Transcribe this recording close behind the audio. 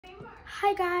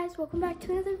Hi guys, welcome back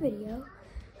to another video.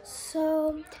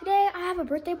 So today I have a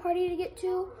birthday party to get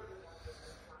to.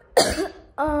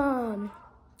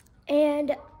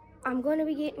 And I'm going to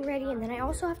be getting ready, and then I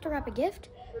also have to wrap a gift.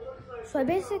 So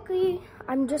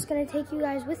I'm just going to take you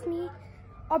guys with me.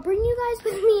 I'll bring you guys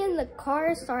with me in the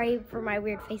car. Sorry for my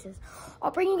weird faces. I'll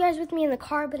bring you guys with me in the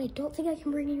car, but I don't think I can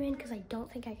bring you in because I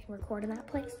don't think I can record in that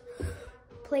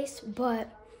place. But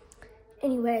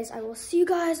anyways, I will see you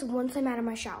guys once I'm out of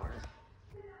my shower.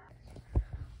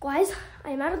 Guys,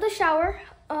 I am out of the shower.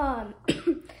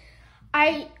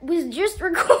 I was just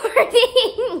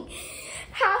recording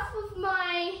half of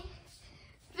my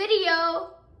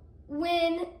video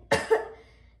when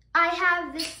I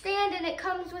have this stand and it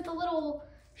comes with a little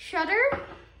shutter.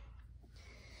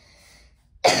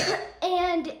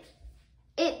 And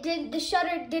the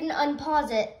shutter didn't unpause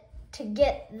it to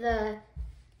get the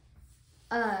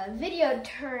video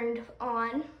turned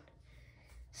on.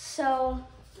 So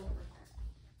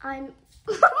Mama,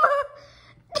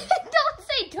 don't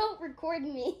say don't record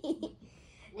me.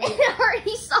 It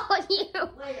already saw you.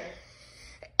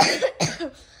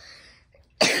 Later.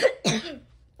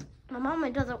 My mama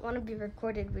doesn't want to be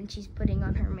recorded when she's putting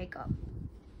on her makeup.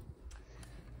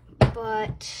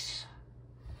 But,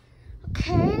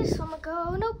 okay, so I'm gonna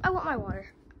go. Nope, I want my water.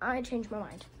 I changed my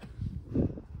mind.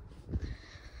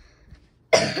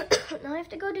 Now I have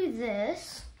to go do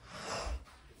this.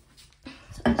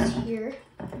 So it's here.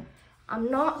 I'm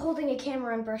not holding a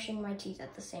camera and brushing my teeth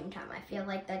at the same time. I feel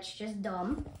like that's just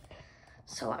dumb.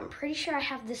 So I'm pretty sure I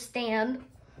have this stand.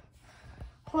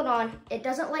 Hold on, it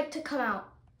doesn't like to come out.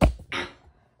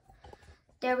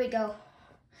 There we go.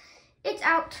 It's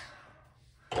out.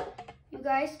 You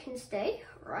guys can stay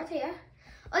right here.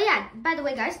 Oh yeah, by the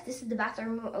way guys, this is the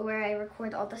bathroom where I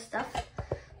record all the stuff.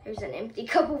 There's an empty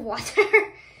cup of water.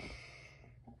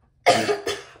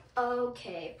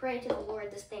 Okay, pray to the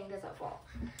Lord this thing doesn't fall.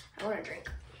 I want to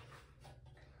drink.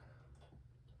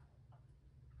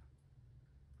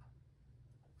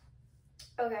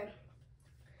 Okay.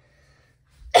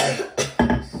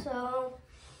 So,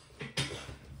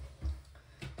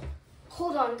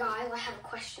 hold on guys, I have a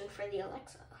question for the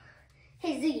Alexa.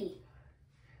 Hey Ziggy,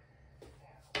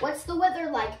 what's the weather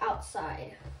like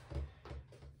outside?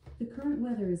 The current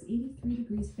weather is 83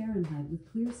 degrees Fahrenheit with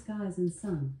clear skies and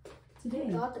sun.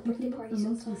 Today, we can look for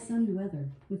mostly sunny weather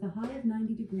with a high of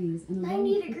 90 degrees and a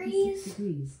low of 56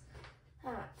 degrees.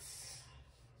 That's,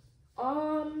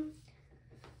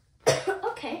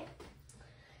 okay.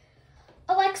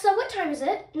 Alexa, what time is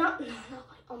it? No,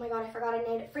 oh my god, I forgot I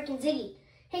named it. Freaking Ziggy.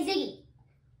 Hey Ziggy,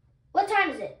 what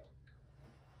time is it?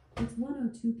 It's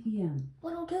 1:02 p.m.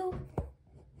 1:02?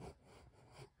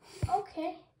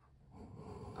 Okay.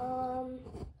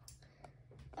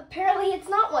 Apparently it's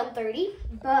not 1:30,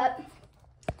 but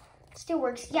it still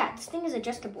works. Yeah, this thing is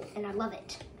adjustable and I love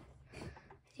it.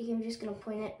 I think I'm just gonna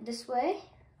point it this way.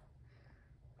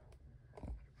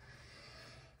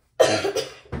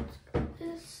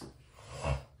 This.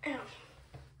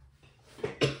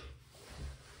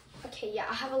 Okay, yeah,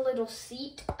 I have a little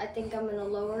seat. I think I'm gonna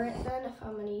lower it then if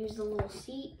I'm gonna use the little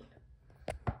seat.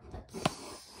 Let's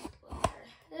lower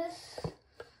this.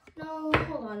 No,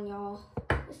 hold on, y'all.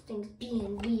 This thing's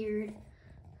being weird.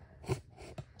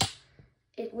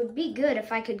 It would be good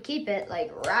if I could keep it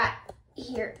like right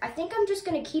here. I think I'm just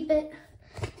gonna keep it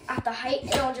at the height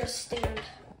and I'll just stand.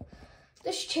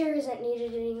 This chair isn't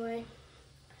needed anyway.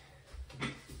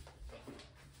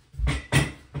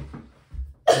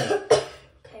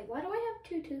 Okay, why do I have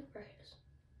two toothbrushes?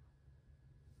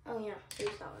 Oh yeah,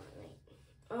 use that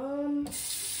one.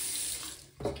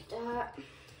 Look at that.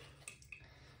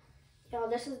 Y'all,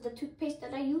 this is the toothpaste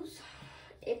that I use.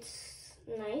 It's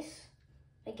nice,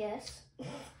 I guess.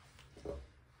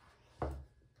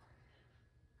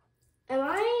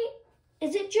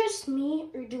 Is it just me,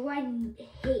 or do I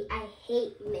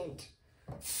hate mint?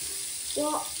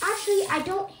 Well, actually, I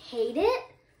don't hate it,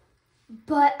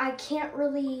 but I can't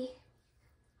really,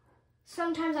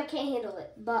 sometimes I can't handle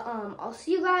it. But I'll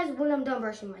see you guys when I'm done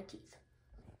brushing my teeth.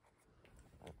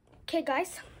 Okay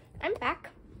guys, I'm back.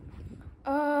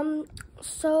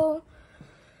 So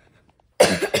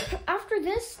after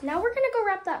this, now we're gonna go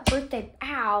wrap that birthday,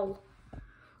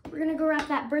 we're gonna go wrap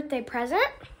that birthday present.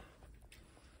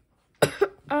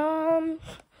 I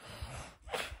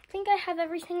think I have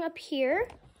everything up here.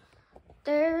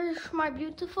 There's my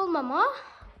beautiful mama.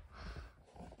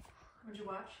 Would you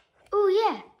watch? Oh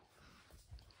yeah,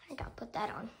 I gotta put that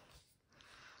on.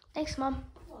 Thanks, Mom.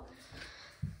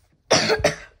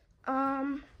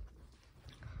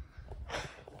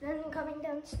 Then coming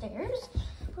downstairs,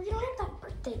 we're gonna have that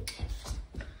birthday gift.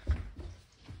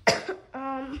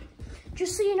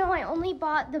 Just so you know, I only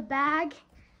bought the bag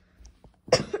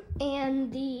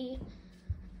and the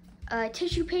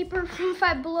tissue paper from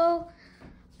Five Below.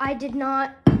 I did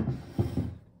not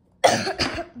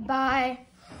buy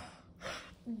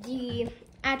the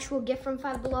actual gift from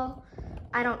Five Below.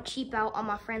 I don't cheap out on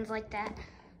my friends like that.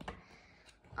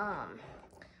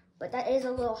 But that is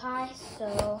a little high,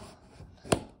 so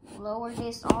lower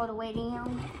this all the way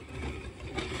down.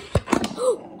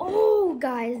 Oh,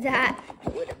 guys, that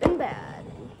would have been bad.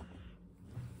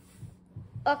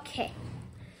 Okay,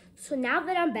 so now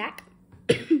that I'm back,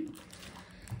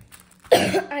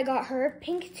 I got her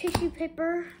pink tissue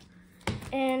paper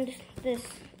and this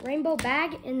rainbow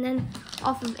bag, and then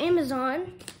off of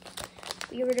Amazon,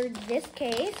 we ordered this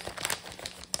case.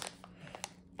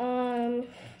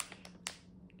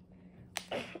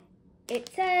 It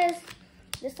says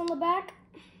this on the back.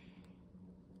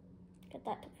 Get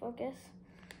that to focus.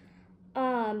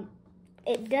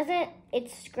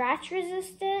 It's scratch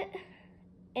resistant,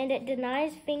 and it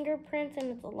denies fingerprints,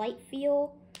 and it's a light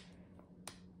feel.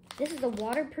 This is a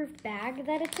waterproof bag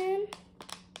that it's in.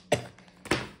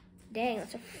 Dang,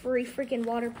 that's a free freaking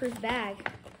waterproof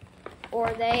bag.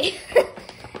 Or they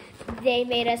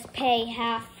made us pay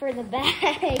half for the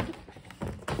bag.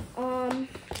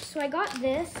 So I got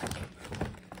this.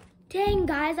 Dang,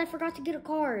 guys, I forgot to get a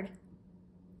card.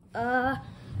 I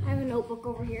have a notebook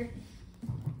over here.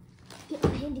 Get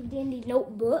my handy dandy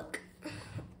notebook.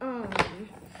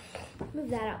 Move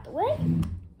that out the way.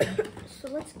 So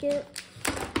let's get,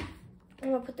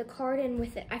 I'm gonna put the card in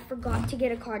with it. I forgot to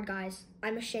get a card, guys.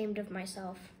 I'm ashamed of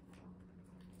myself.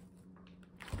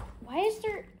 Why is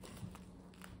there,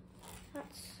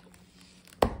 that's,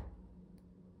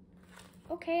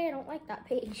 okay, I don't like that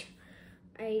page.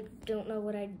 I don't know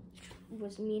what I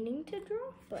was meaning to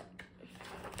draw, but,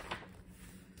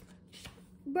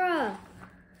 bruh,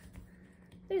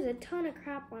 there's a ton of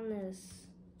crap on this.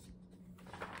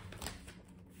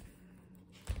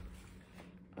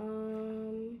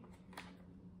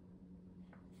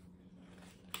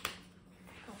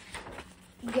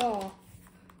 Y'all,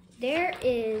 there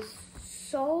is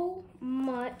so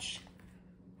much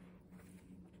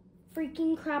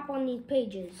freaking crap on these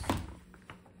pages.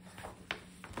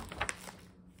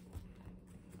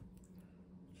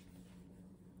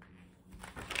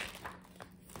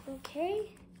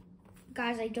 Okay,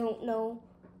 guys, I don't know.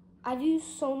 I do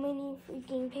so many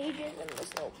freaking pages in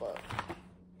this notebook.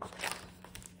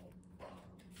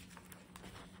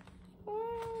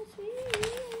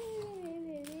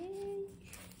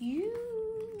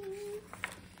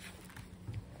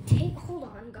 Hold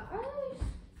on, guys.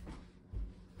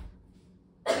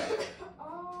 I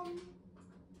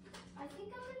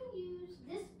think I'm gonna use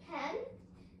this pen,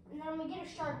 and then I'm gonna get a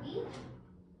Sharpie.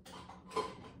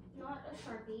 Not a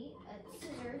Sharpie,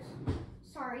 scissors.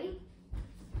 Sorry.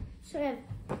 So I have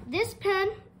this pen,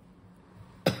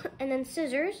 and then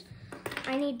scissors.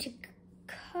 I need to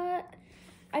cut.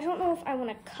 I don't know if I want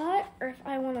to cut or if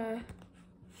I want to.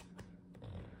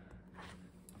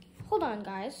 Hold on,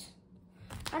 guys.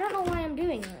 I don't know why I'm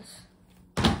doing this.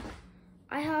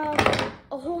 I have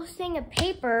a whole thing of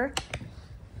paper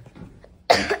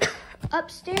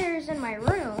upstairs in my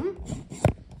room.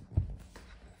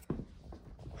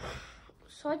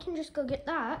 So I can just go get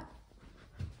that.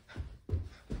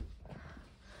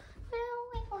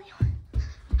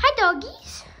 Hi,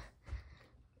 doggies.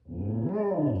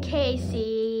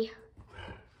 Casey.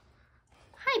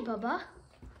 Hi, Bubba.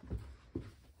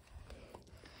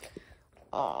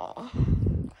 Aw.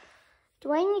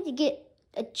 Do I need to get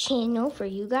a channel for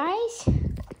you guys?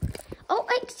 Oh,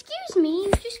 excuse me.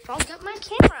 You just fogged up my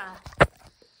camera.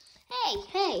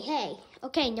 Hey.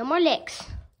 Okay, no more licks.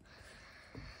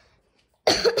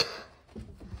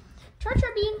 Char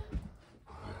Bean.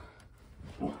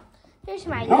 Here's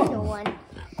my little one.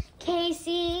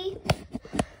 Casey.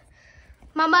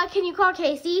 Mama, can you call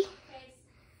Casey?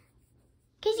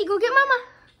 Casey, go get Mama.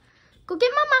 Go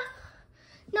get Mama.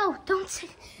 No, don't sit.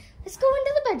 Let's go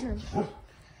into the bedroom.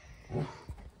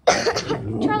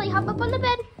 Charlie, hop up on the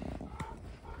bed.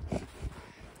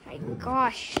 My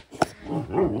gosh.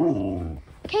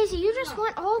 Casey, you just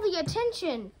want all the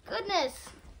attention. Goodness.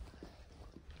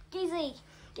 Casey,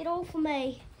 get off of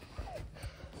me.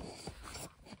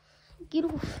 Get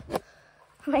off. Oh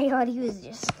my God, he was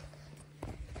just...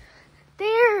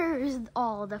 There's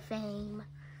all the fame.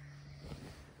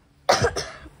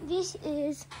 This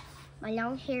is my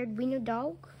long-haired wiener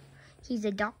dog. He's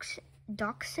a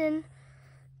Dachshund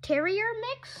Terrier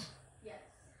mix? Yes.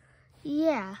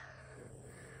 Yeah.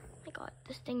 Oh my God,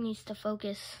 this thing needs to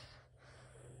focus.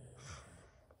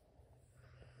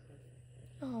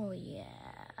 Oh, yeah.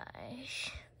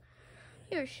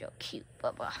 You're so cute,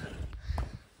 Bubba.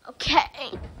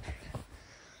 Okay.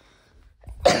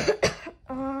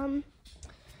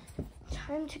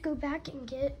 Time to go back and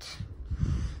get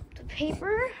the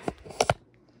paper.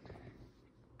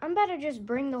 I'm about to just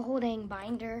bring the whole dang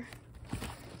binder,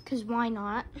 because why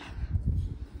not?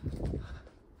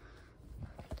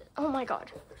 Oh my God.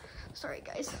 Sorry,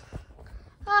 guys.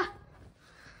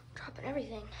 Dropping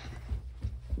everything.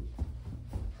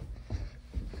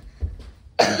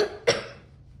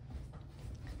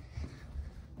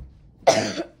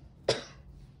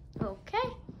 Okay.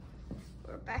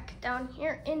 We're back down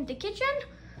here in the kitchen.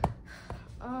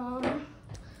 I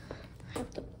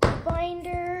have the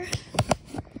binder.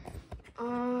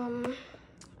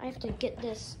 I have to get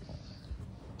this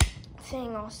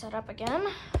thing all set up again.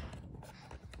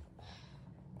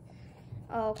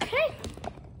 Okay.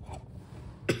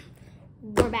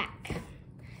 We're back.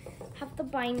 Have the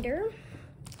binder.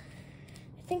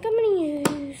 I think I'm gonna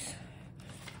use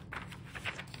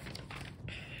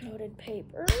noted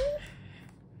paper.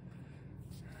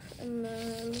 And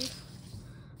then,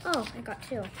 oh, I got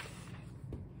two.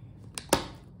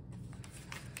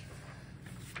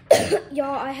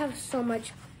 Y'all, I have so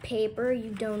much paper,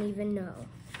 you don't even know.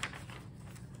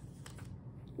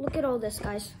 Look at all this,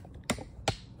 guys.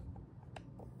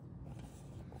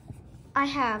 I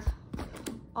have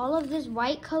all of this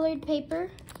white colored paper.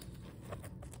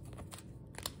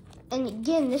 And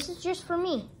again, this is just for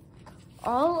me.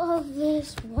 All of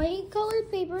this white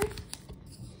colored paper.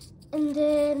 And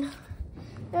then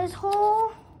this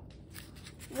whole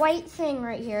white thing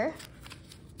right here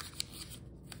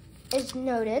is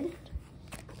noted.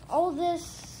 All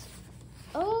this,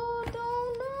 oh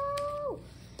no.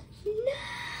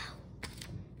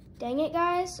 Dang it,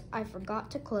 guys, I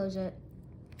forgot to close it.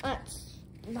 That's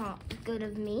not good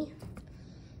of me.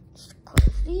 Let's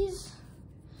close these.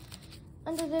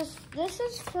 Under this, this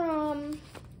is from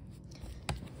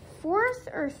 4th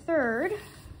or 3rd.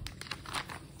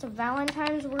 It's a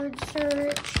Valentine's word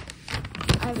search.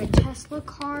 I have a Tesla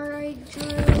car I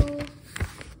drew.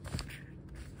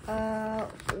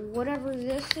 Whatever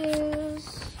this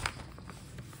is.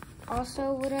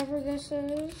 Also, whatever this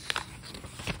is.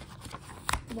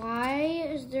 Why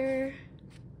is there...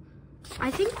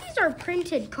 I think these are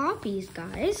printed copies,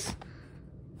 guys.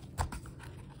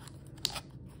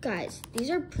 Guys, these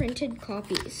are printed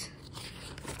copies.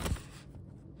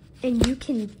 And you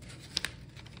can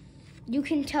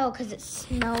tell because it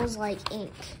smells like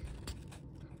ink.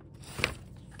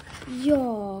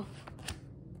 Y'all.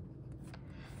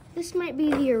 This might be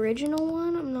the original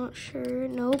one, I'm not sure.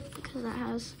 Nope, because that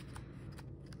has...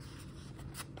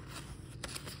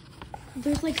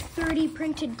 There's like 30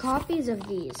 printed copies of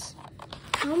these.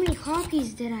 How many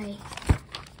copies did I...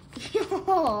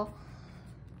 Yo.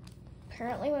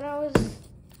 Apparently when I was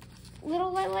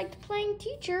little, I liked playing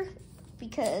teacher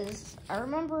because I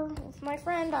remember with my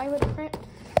friend, I would print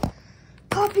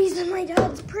copies in my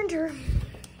dad's printer.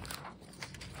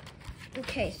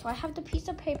 Okay, so I have the piece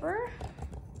of paper.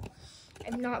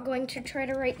 I'm not going to try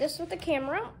to write this with the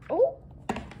camera. Oh.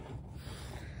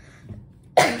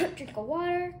 Drink of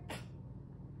water.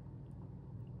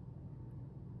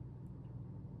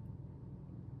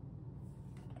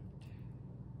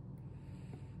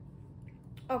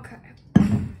 Okay,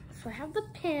 so I have the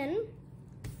pen.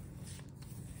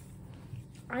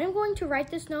 I am going to write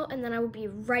this note and then I will be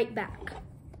right back.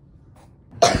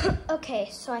 Okay,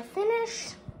 so I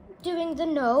finished doing the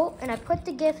note and I put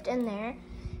the gift in there.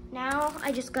 Now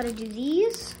I just gotta do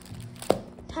these.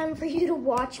 Time for you to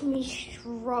watch me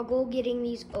struggle getting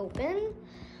these open.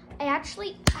 I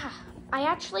actually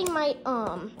might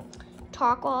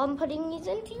talk while I'm putting these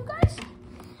into you guys.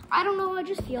 I don't know, I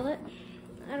just feel it.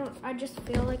 I just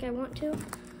feel like I want to.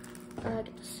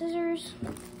 Get the scissors.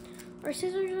 Our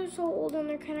scissors are so old and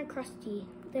they're kind of crusty.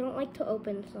 They don't like to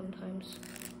open sometimes.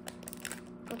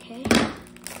 Okay.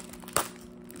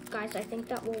 Guys, I think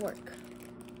that will work.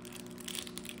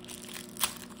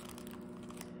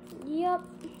 Yep,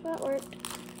 that worked.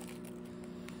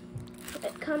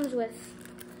 It comes with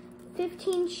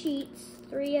 15 sheets,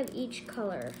 3 of each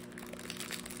color.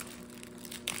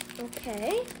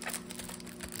 Okay.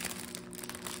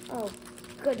 Oh,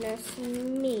 goodness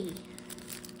me.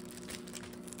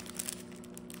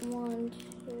 1,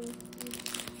 2, 3.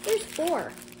 There's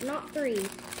 4, not 3.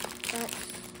 That's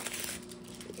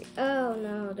 3. Oh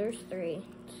no, there's 3.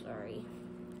 Sorry.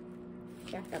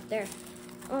 Jacked up there.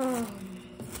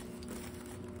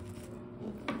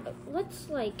 Let's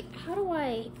how do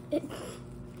I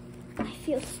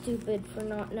feel stupid for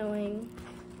not knowing.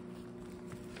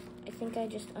 I think I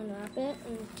just unwrap it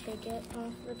and take it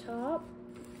off the top.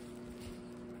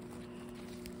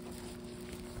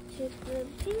 take the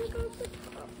pink off the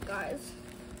top, guys.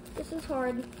 This is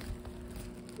hard.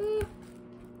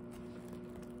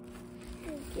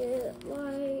 Get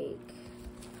like,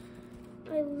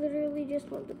 I literally just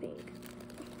want the pink.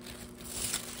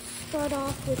 Start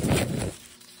off with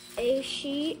a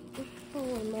sheet.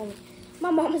 Oh, my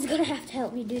mom is gonna have to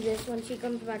help me do this when she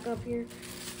comes back up here.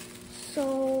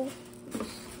 So,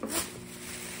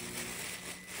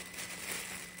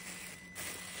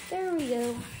 there we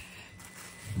go.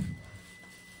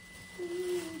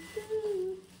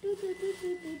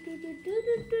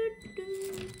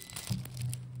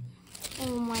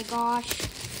 Oh my gosh.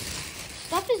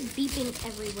 Stuff is beeping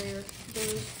everywhere.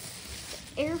 There's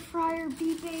the air fryer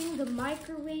beeping, the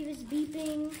microwave is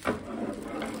beeping.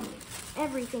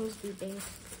 Everything's beeping.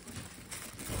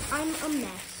 I'm a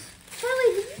mess.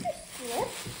 Charlie, did you just slip?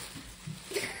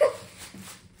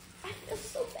 I feel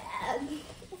so bad.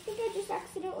 I think I just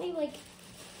accidentally, like,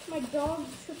 my dog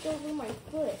tripped over my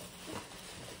foot.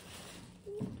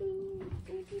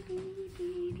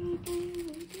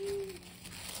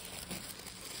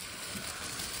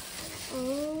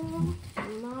 Oh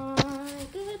my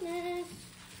goodness.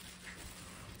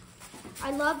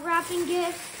 I love wrapping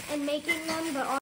gifts and making them, but